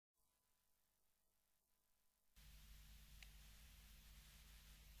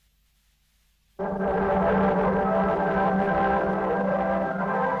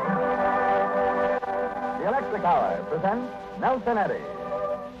presents Nelson Eddy.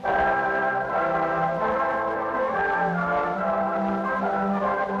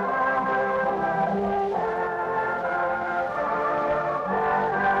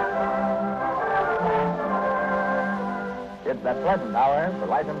 It's that pleasant hour for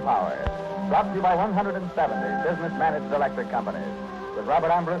Light and Power. Brought to you by 170 business-managed electric companies. With Robert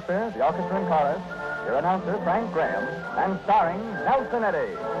Armbruster, the orchestra and chorus, your announcer, Frank Graham, and starring Nelson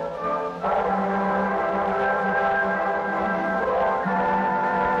Eddy.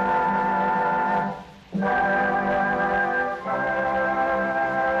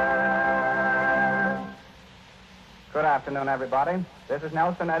 Good afternoon, everybody. This is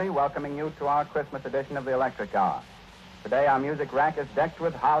Nelson Eddy welcoming you to our Christmas edition of the Electric Hour. Today, our music rack is decked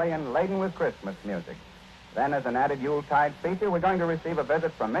with holly and laden with Christmas music. Then, as an added Yuletide feature, we're going to receive a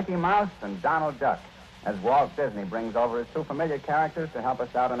visit from Mickey Mouse and Donald Duck as Walt Disney brings over his two familiar characters to help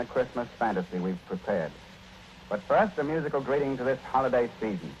us out in a Christmas fantasy we've prepared. But first, a musical greeting to this holiday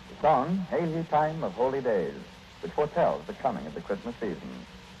season. The song, Hail Ye Time of Holy Days, which foretells the coming of the Christmas season.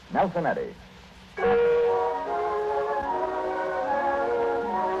 Nelson Eddy.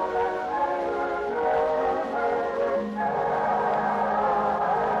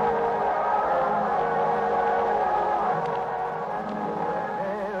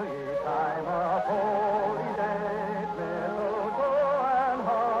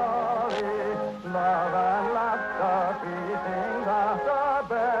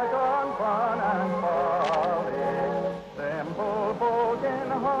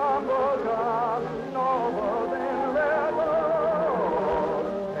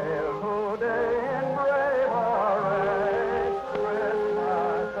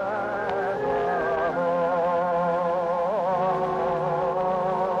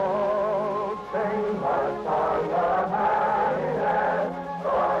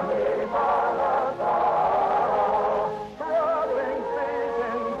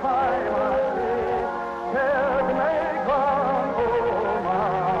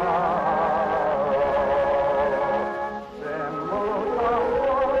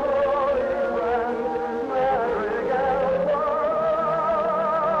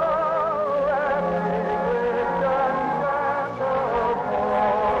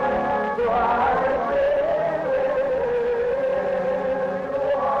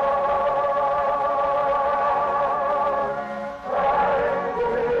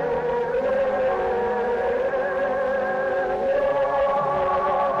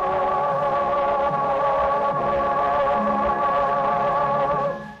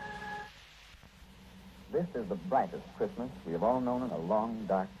 Christmas we have all known in a long,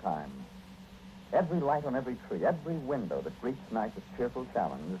 dark time. Every light on every tree, every window that greets night with cheerful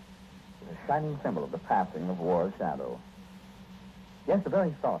challenge is a shining symbol of the passing of war's shadow. Yes, the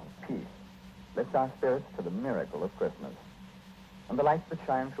very thought of peace lifts our spirits to the miracle of Christmas. And the lights that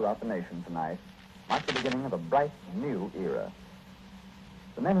shine throughout the nation tonight mark the beginning of a bright, new era.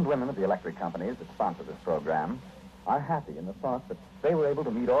 The men and women of the electric companies that sponsor this program are happy in the thought that they were able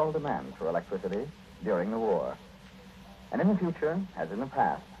to meet all demands for electricity during the war. And in the future, as in the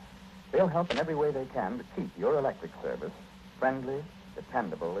past, they'll help in every way they can to keep your electric service friendly,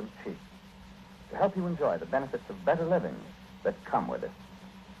 dependable, and cheap, to help you enjoy the benefits of better living that come with it.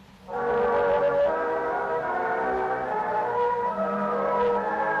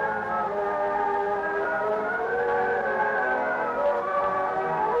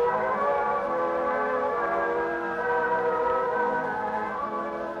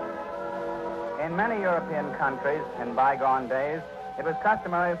 In many European countries in bygone days, it was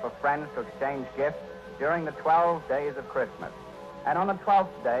customary for friends to exchange gifts during the 12 days of Christmas. And on the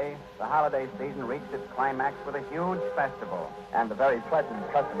 12th day, the holiday season reached its climax with a huge festival. And a very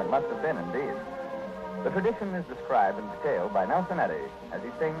pleasant custom it must have been indeed. The tradition is described in detail by Nelson Eddy as he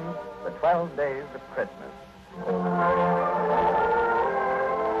sings the 12 Days of Christmas.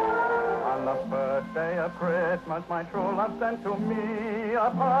 On the first day of Christmas, my true love sent to me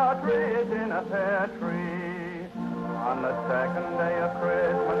a partridge in a pear tree. On the second day of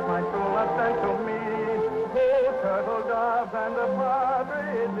Christmas, my true love sent to me two turtle doves and a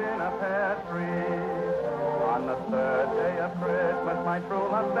partridge in a pear tree. On the third day of Christmas, my true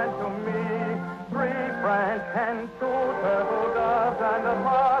love sent to me three French hens, two turtle doves and a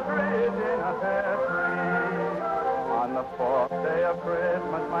partridge in a pear tree. On the fourth day of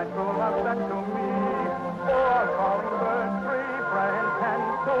Christmas, my true love sent to me four calling birds, three French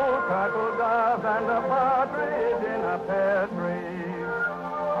hens, two turtle doves, and a partridge in a pear tree.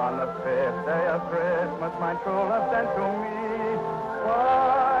 On the fifth day of Christmas, my true love sent to me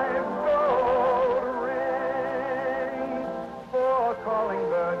five gold rings, four calling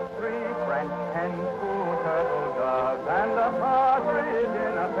birds, 3 French hens, 2 turtle doves, and a partridge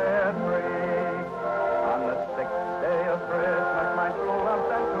in a pear tree. On the 6th day of Christmas, my true love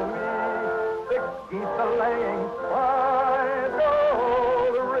sent to me 6 geese a-laying, 5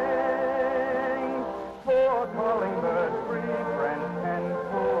 gold rings, 4 calling birds, 3 French hens,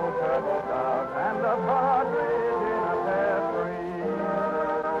 2 turtle doves, and a partridge in a pear tree.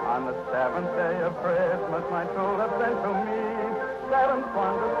 On the 7th day of Christmas, my true love sent to me 7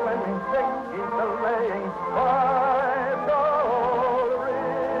 swans a-swimming, 6 geese a-laying, 5 gold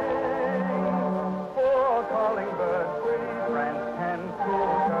rings, 4 calling birds, 3 French hens, 2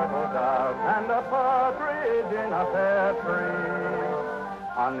 turtle doves, and a partridge in a pear tree.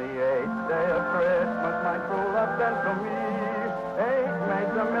 On the 8th day of Christmas, my true love sent to me 8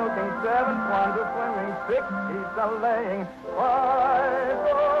 maids a-milking, 7 swans a-swimming, 6 geese a-laying, 5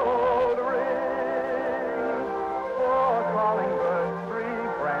 gold rings, 4 calling birds, 3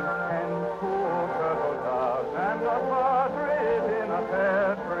 French hens, 2 turtle doves, and a partridge in a pear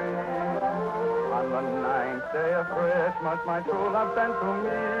tree. On the 9th day of Christmas, my true love sent to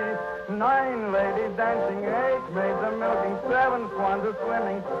me 9 ladies dancing, 8 maids a-milking, 7 swans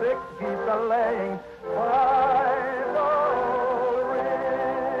a-swimming, 6 geese a-laying, 5 gold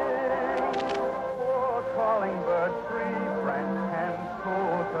rings, 4 calling birds, 3 French hens, 2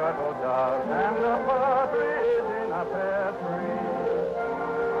 turtle doves, and a partridge in a pear tree.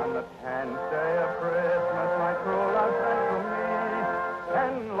 On the 10th day of Christmas, my true love sent to me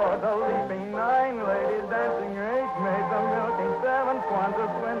 10 lords a-leaping, 9 ladies dancing, 8 maids a-milking, 7 swans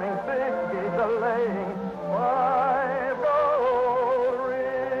a-swimming, 6 geese a-laying, 5 gold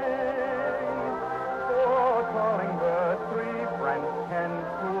rings, 4 calling birds, 3 French hens,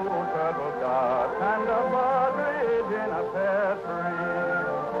 2 turtle doves, and a partridge in a pear tree.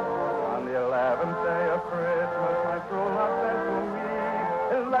 On the 11th day of Christmas, my true love sent to me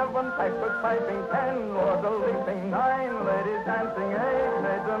 11 pipers piping, 10 lords a-leaping, 9 ladies dancing, 8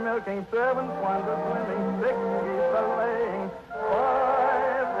 maids a-milking, 7 swans a-swimming, 6 geese a-laying,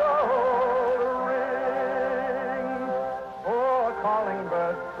 5 gold rings, 4 calling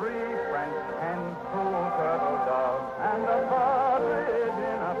birds, 3 French hens, 2 turtle doves, and a partridge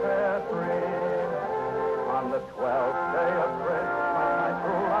in a pear tree. On the 12th day of Christmas, my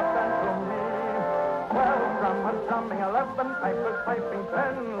true love sent to me 12 drummers drumming, 11 pipers piping,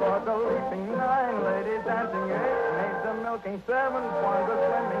 10 lords a-leaping, 9 ladies dancing, 8 maids a-milking, 7 swans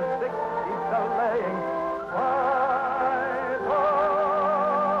a-swimming, 6 geese a-laying, 5 gold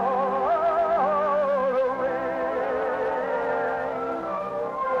rings,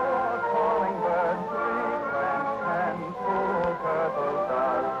 4 calling birds, 3 French hens, 2 turtle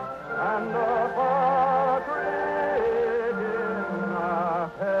doves, and a partridge in a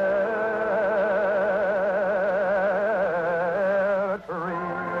pear tree.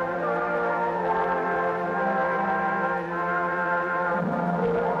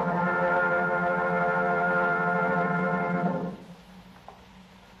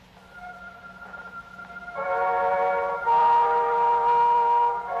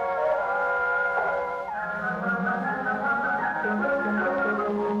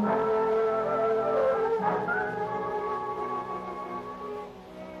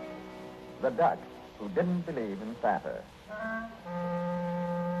 The duck who didn't believe in Santa.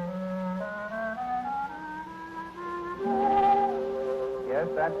 Yes,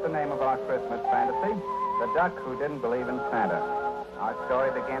 that's the name of our Christmas fantasy, The Duck Who Didn't Believe in Santa. Our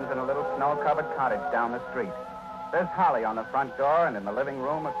story begins in a little snow-covered cottage down the street. There's holly on the front door, and in the living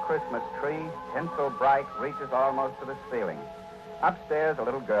room, a Christmas tree, tinsel bright, reaches almost to the ceiling. Upstairs, a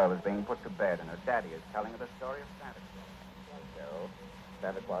little girl is being put to bed, and her daddy is telling her the story of Santa Claus. Carol,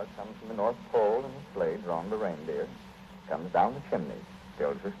 Santa Claus comes from the North Pole in a sleigh drawn by reindeer. Comes down the chimney,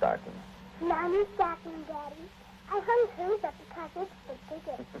 fills her stocking. Mommy's stocking, Daddy. I hung hers up because it's the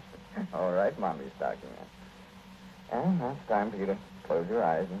biggest. All right, Mommy's stocking. And now it's time for you to close your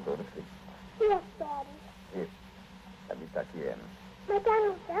eyes and go to sleep. Yes, Daddy. Here, let me tuck you in. My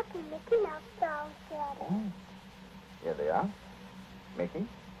Donald Duck and Mickey Mouse dolls, Daddy. Oh, here they are. Mickey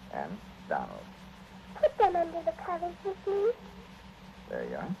and Donald. Put them under the covers with me. There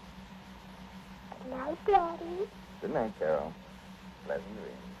you are. Good night, Daddy. Good night, Carol. Pleasant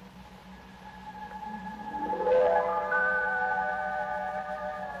dreams.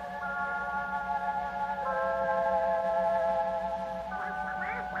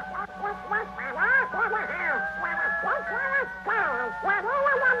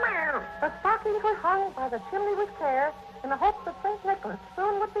 The stockings were hung by the chimney with care in the hopes that St. Nicholas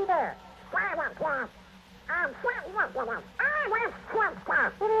soon would be there.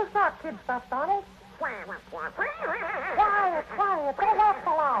 It is not kid stuff, Donald. Quiet, quiet. Don't walk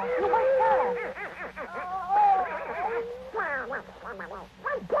so long. You wait there.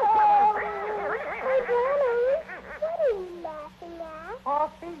 Hey, Danny, what are you laughing at? Oh,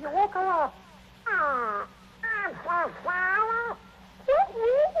 see, you woke her up. What were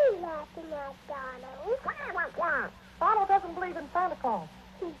you laughing at, Donald? Donald doesn't believe in Santa Claus.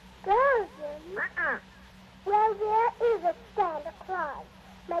 He doesn't. Well, there is a Santa Claus.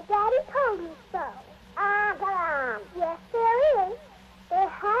 My daddy told me so. Yes, there is. There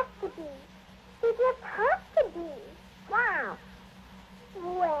has to be. There just has to be. Wow.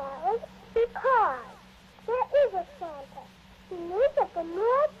 Well, because there is a Santa. He lives at the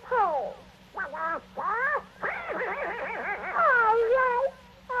North Pole. All right.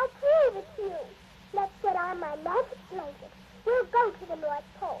 I'll prove it to you. Let's get on my magic blanket. We'll go to the North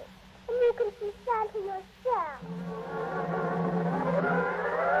Pole. And you can see Santa yourself.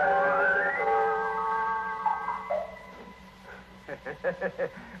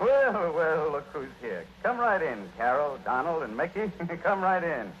 Well, look who's here. Come right in, Carol, Donald, and Mickey. Come right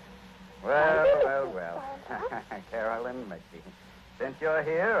in. Well. Carol and Mickey. Since you're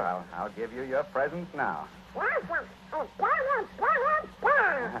here, I'll give you your presents now.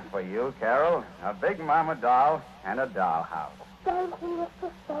 For you, Carol, a big mama doll and a dollhouse. Thank you,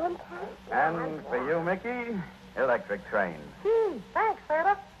 Mr. Santa. And for you, Mickey, electric train. Thanks,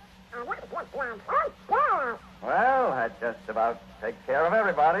 Santa. Well, that just about takes care of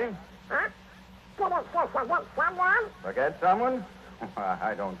everybody. Forget someone?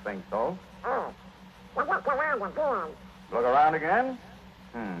 I don't think so. Look around again?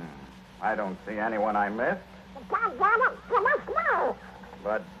 I don't see anyone I missed.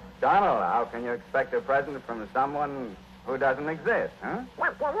 But, Donald, how can you expect a present from someone who doesn't exist, huh?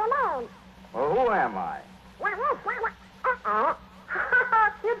 Well, who am I?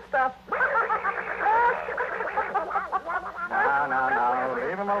 Kid stuff. No.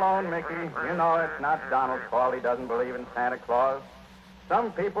 Leave him alone, Mickey. You know it's not Donald's fault he doesn't believe in Santa Claus.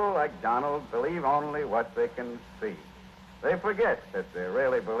 Some people, like Donald, believe only what they can see. They forget that they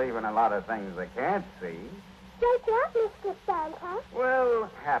really believe in a lot of things they can't see. Like what, Mr. Santa? Well,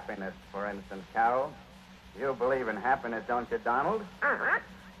 happiness, for instance, Carol. You believe in happiness, don't you, Donald?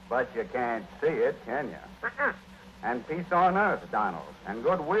 But you can't see it, can you? And peace on earth, Donald, and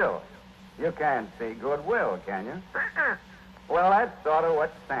goodwill. You can't see goodwill, can you? Well, that's sort of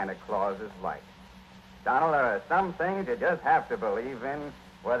what Santa Claus is like. Donald, there are some things you just have to believe in,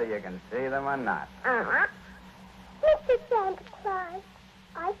 whether you can see them or not. Mr. Santa Claus,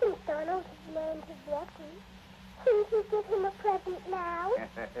 I think Donald has learned his lesson. Shouldn't you give him a present now?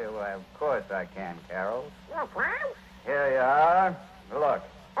 Well, of course I can, Carol. Here you are. Look.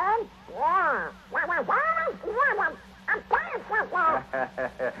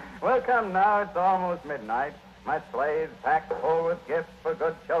 Well, come now. It's almost midnight. My sleigh's packed full with gifts for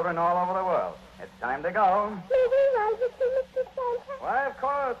good children all over the world. It's time to go. May we ride with you, Mr. Santa? Why, of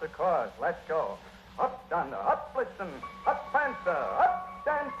course. Let's go. Up, Dunder, up, Blitzen, up, Prancer, up,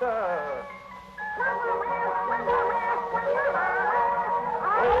 Dancer.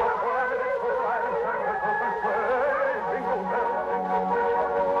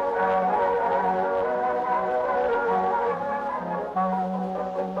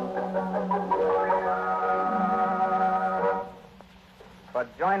 For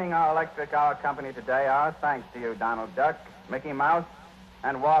joining our electric hour company today, our thanks to you, Donald Duck, Mickey Mouse,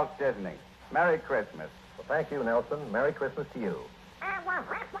 and Walt Disney. Merry Christmas. Well, thank you, Nelson. Merry Christmas to you.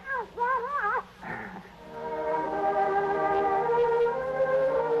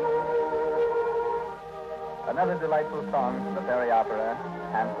 Another delightful song from the fairy opera,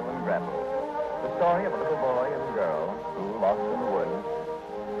 Hansel and Gretel. The story of a little boy and girl who, lost in the woods,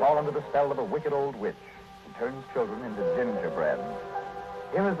 fall under the spell of a wicked old witch who turns children into gingerbread.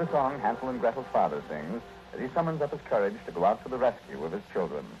 Here is the song Hansel and Gretel's father sings as he summons up his courage to go out to the rescue of his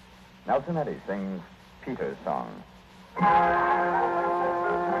children. Nelson Eddy sings Peter's song.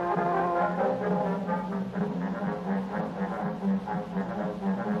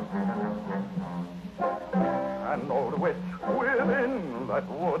 An old witch within that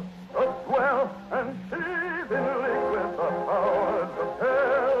wood doth dwell, and she's in league with the powers of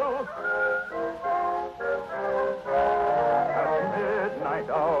hell. At midnight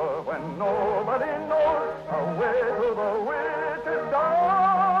hour, when nobody knows, away to the witch's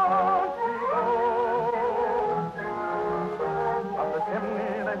down she goes. Up the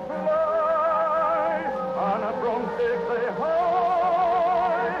chimney they fly, on a broomstick they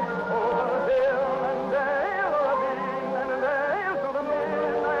hie, over hill and dale, ravine and dale, to the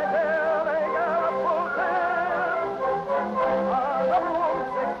midnight air they gallop full sail.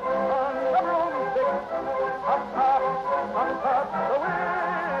 On the broomstick,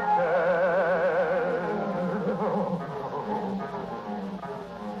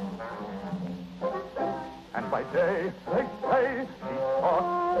 by day. They say she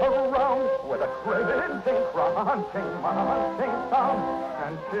tossed around with a crimson, crunching sound.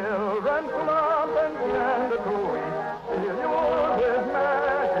 And children plump and tender to eat, fill you with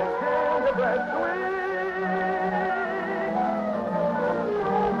magic gingerbread sweet.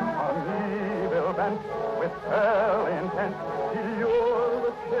 On evil bent with fell intent, she lured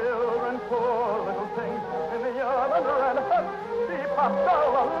the children for little things in the oven and hut. She popped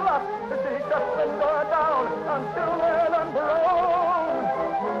all a lot, she shut the door down until well and brown.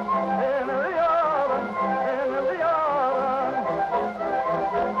 In the oven,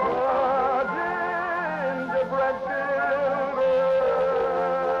 gingerbread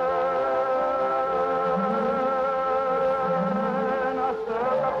children are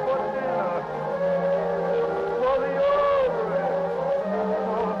served up for dinner for the old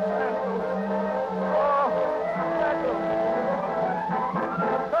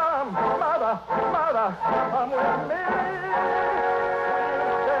Come, mother, come with me.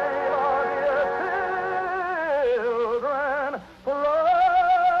 We'll save our dear children from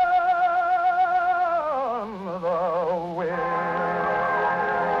the wind.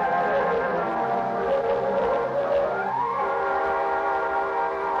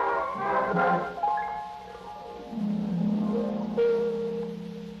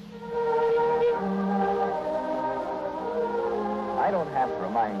 I don't have to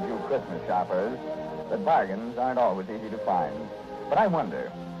remind you Christmas shoppers that bargains aren't always easy to find. But I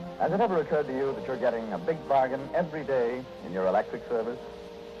wonder, has it ever occurred to you that you're getting a big bargain every day in your electric service?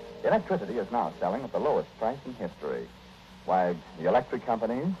 Electricity is now selling at the lowest price in history. Why, the electric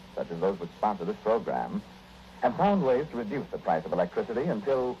companies, such as those which sponsor this program, have found ways to reduce the price of electricity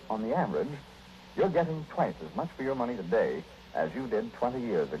until, on the average, you're getting twice as much for your money today as you did 20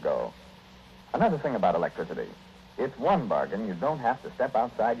 years ago. Another thing about electricity, it's one bargain you don't have to step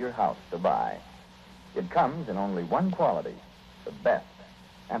outside your house to buy. It comes in only one quality, the best,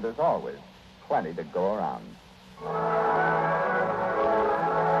 and there's always plenty to go around.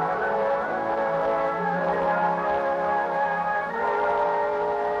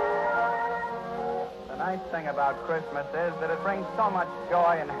 The nice thing about Christmas is that it brings so much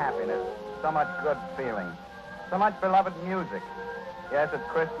joy and happiness, so much good feeling, so much beloved music. Yes, it's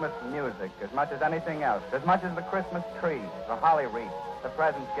Christmas music as much as anything else, as much as the Christmas tree, the holly wreath, the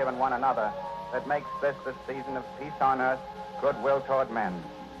presents given one another, that makes this the season of peace on earth, goodwill toward men.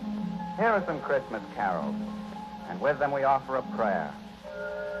 Here are some Christmas carols, and with them we offer a prayer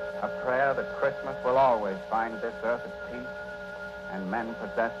that Christmas will always find this earth at peace and men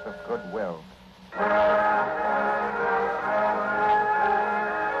possessed of goodwill.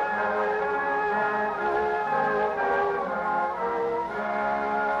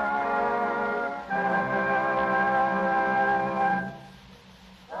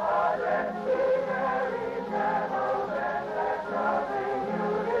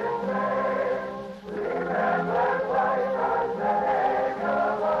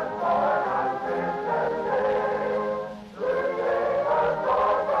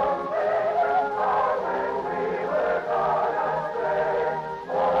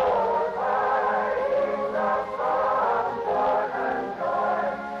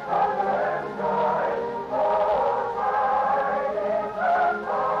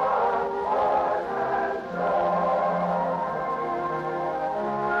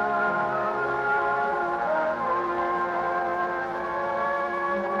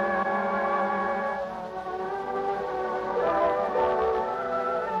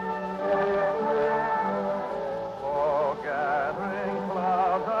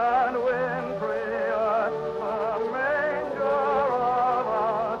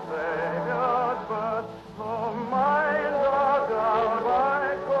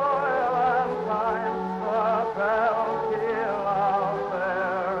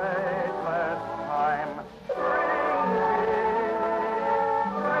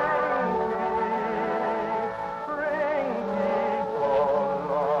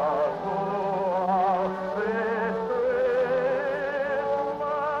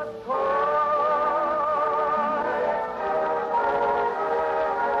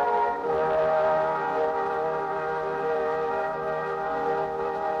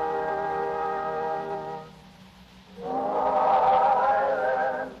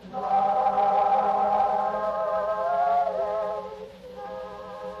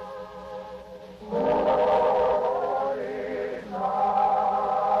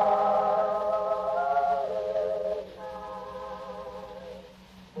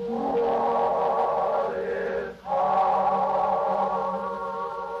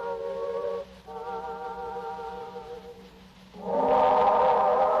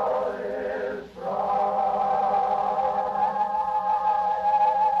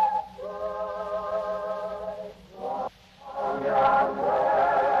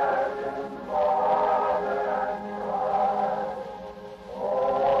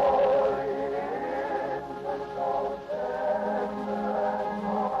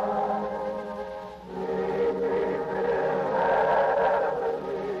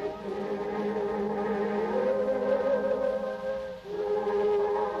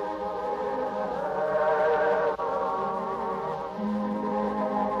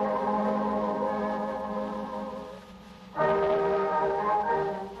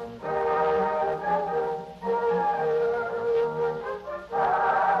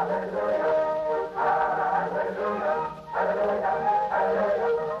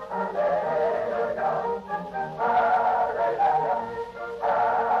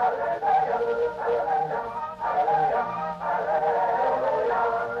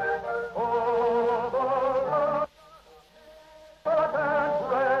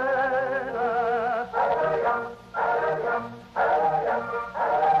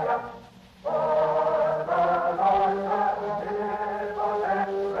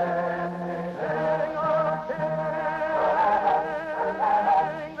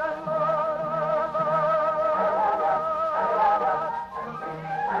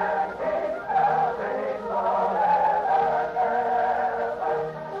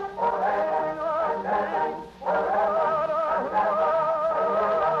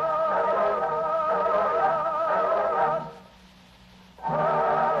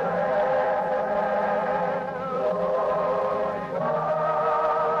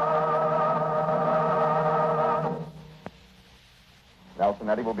 and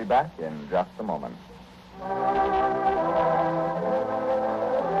Eddie will be back in just a moment.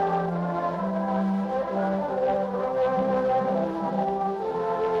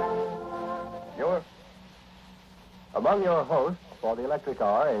 Among your hosts for the electric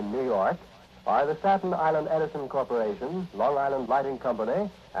hour in New York are the Staten Island Edison Corporation, Long Island Lighting Company,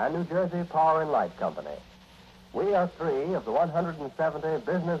 and New Jersey Power and Light Company. We are three of the 170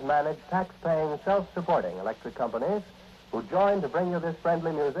 business-managed, tax-paying, self-supporting electric companies who join to bring you this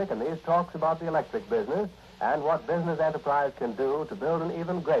friendly music and these talks about the electric business and what business enterprise can do to build an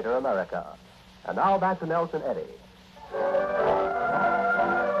even greater America. And now back to Nelson Eddy.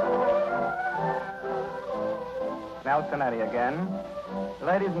 Nelson Eddy again.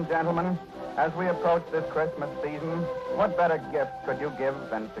 Ladies and gentlemen, as we approach this Christmas season, what better gift could you give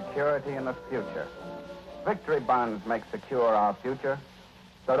than security in the future? Victory bonds make secure our future.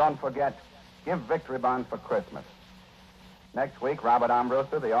 So don't forget, give victory bonds for Christmas. Next week, Robert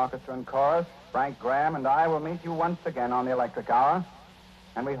Armbruster, the orchestra and chorus, Frank Graham, and I will meet you once again on the Electric Hour.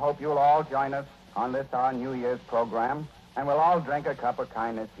 And we hope you'll all join us on this, our New Year's program, and we'll all drink a cup of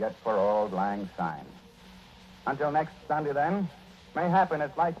kindness yet for Auld Lang Syne. Until next Sunday, then, may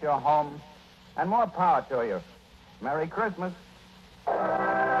happiness light your home, and more power to you. Merry Christmas.